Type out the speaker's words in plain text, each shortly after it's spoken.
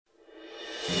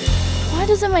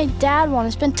doesn't my dad want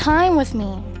to spend time with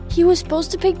me? He was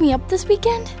supposed to pick me up this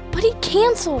weekend, but he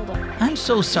canceled. I'm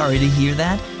so sorry to hear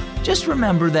that. Just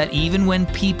remember that even when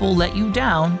people let you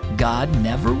down, God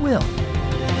never will.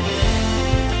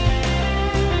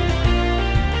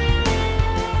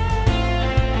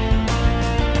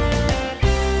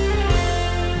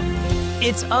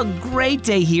 It's a great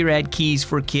day here at Keys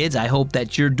for Kids. I hope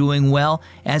that you're doing well.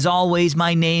 As always,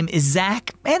 my name is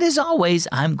Zach, and as always,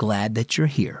 I'm glad that you're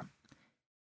here.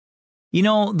 You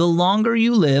know, the longer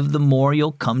you live, the more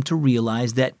you'll come to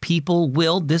realize that people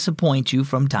will disappoint you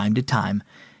from time to time.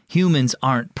 Humans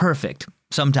aren't perfect.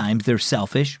 Sometimes they're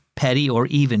selfish, petty, or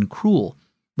even cruel.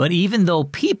 But even though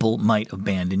people might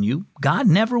abandon you, God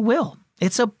never will.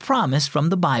 It's a promise from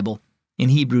the Bible. In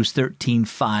Hebrews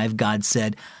 13:5, God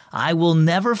said, "I will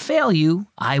never fail you.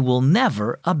 I will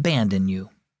never abandon you."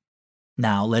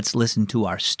 Now let's listen to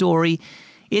our story.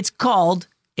 It's called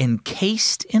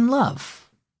Encased in Love.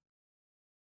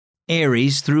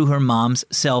 Aries threw her mom's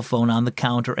cell phone on the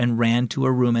counter and ran to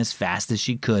her room as fast as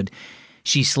she could.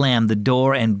 She slammed the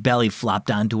door and belly flopped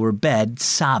onto her bed,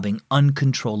 sobbing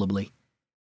uncontrollably.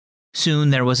 Soon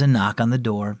there was a knock on the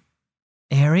door.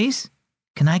 "Aries,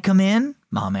 can I come in?"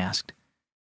 Mom asked.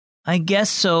 "I guess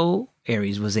so,"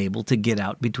 Aries was able to get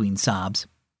out between sobs.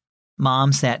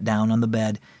 Mom sat down on the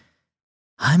bed.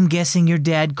 "I'm guessing your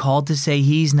dad called to say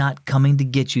he's not coming to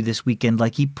get you this weekend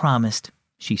like he promised,"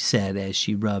 she said as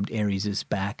she rubbed Aries'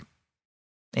 back.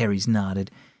 Aries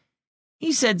nodded.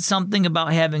 "He said something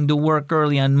about having to work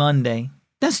early on Monday.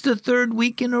 That's the 3rd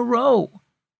week in a row.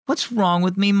 What's wrong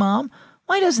with me, Mom?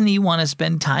 Why doesn't he want to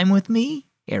spend time with me?"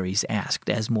 Aries asked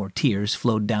as more tears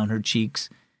flowed down her cheeks.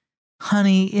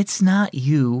 "Honey, it's not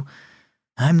you.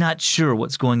 I'm not sure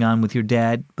what's going on with your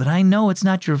dad, but I know it's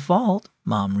not your fault,"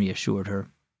 Mom reassured her.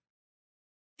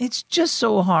 "It's just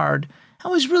so hard. I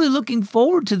was really looking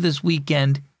forward to this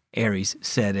weekend," Aries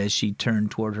said as she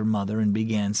turned toward her mother and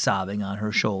began sobbing on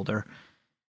her shoulder.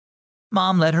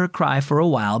 Mom let her cry for a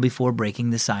while before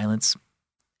breaking the silence.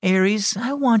 "Aries,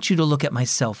 I want you to look at my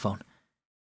cell phone."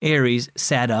 Aries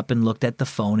sat up and looked at the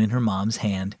phone in her mom's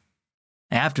hand.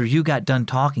 "After you got done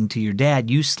talking to your dad,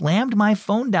 you slammed my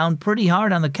phone down pretty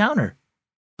hard on the counter.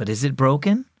 But is it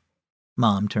broken?"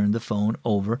 Mom turned the phone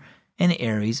over and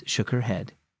Aries shook her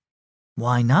head.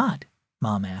 "Why not?"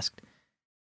 Mom asked.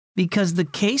 "Because the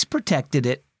case protected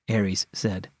it," Aries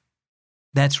said.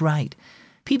 "That's right.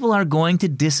 People are going to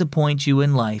disappoint you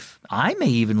in life. I may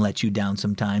even let you down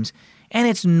sometimes, and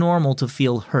it's normal to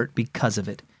feel hurt because of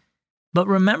it. But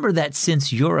remember that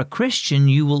since you're a Christian,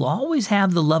 you will always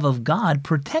have the love of God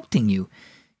protecting you.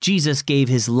 Jesus gave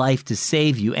his life to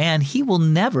save you, and he will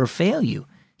never fail you.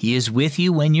 He is with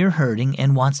you when you're hurting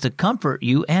and wants to comfort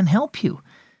you and help you."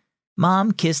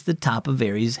 Mom kissed the top of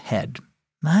Aries' head.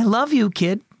 "I love you,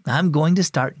 kid. I'm going to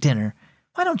start dinner.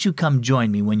 Why don't you come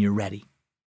join me when you're ready?"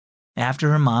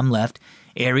 After her mom left,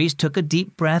 Aries took a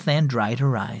deep breath and dried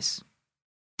her eyes.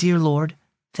 "Dear Lord,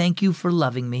 thank you for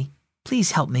loving me.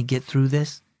 Please help me get through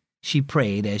this," she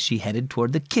prayed as she headed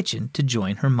toward the kitchen to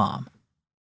join her mom.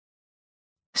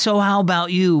 So how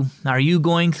about you? Are you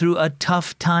going through a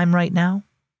tough time right now?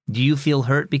 Do you feel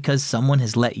hurt because someone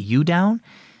has let you down?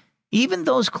 Even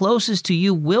those closest to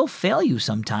you will fail you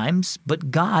sometimes, but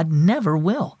God never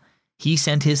will. He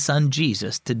sent his son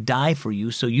Jesus to die for you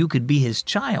so you could be his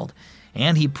child,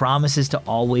 and he promises to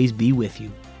always be with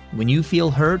you. When you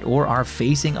feel hurt or are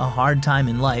facing a hard time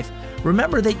in life,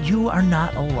 remember that you are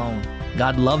not alone.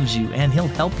 God loves you and he'll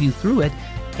help you through it,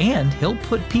 and he'll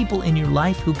put people in your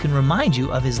life who can remind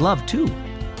you of his love too.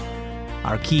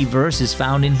 Our key verse is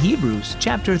found in Hebrews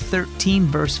chapter 13,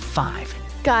 verse 5.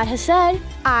 God has said,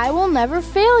 "I will never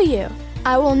fail you.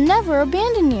 I will never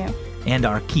abandon you." And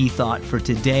our key thought for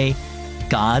today,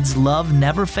 God's love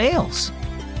never fails.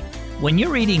 When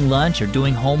you're eating lunch or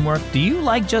doing homework, do you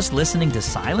like just listening to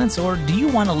silence, or do you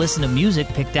want to listen to music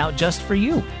picked out just for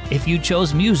you? If you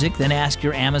chose music, then ask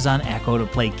your Amazon Echo to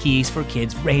play Keys for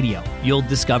Kids Radio. You'll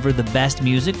discover the best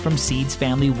music from Seeds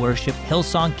Family Worship,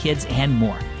 Hillsong Kids, and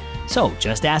more. So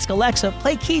just ask Alexa,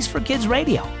 play Keys for Kids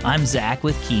Radio. I'm Zach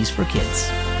with Keys for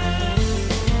Kids.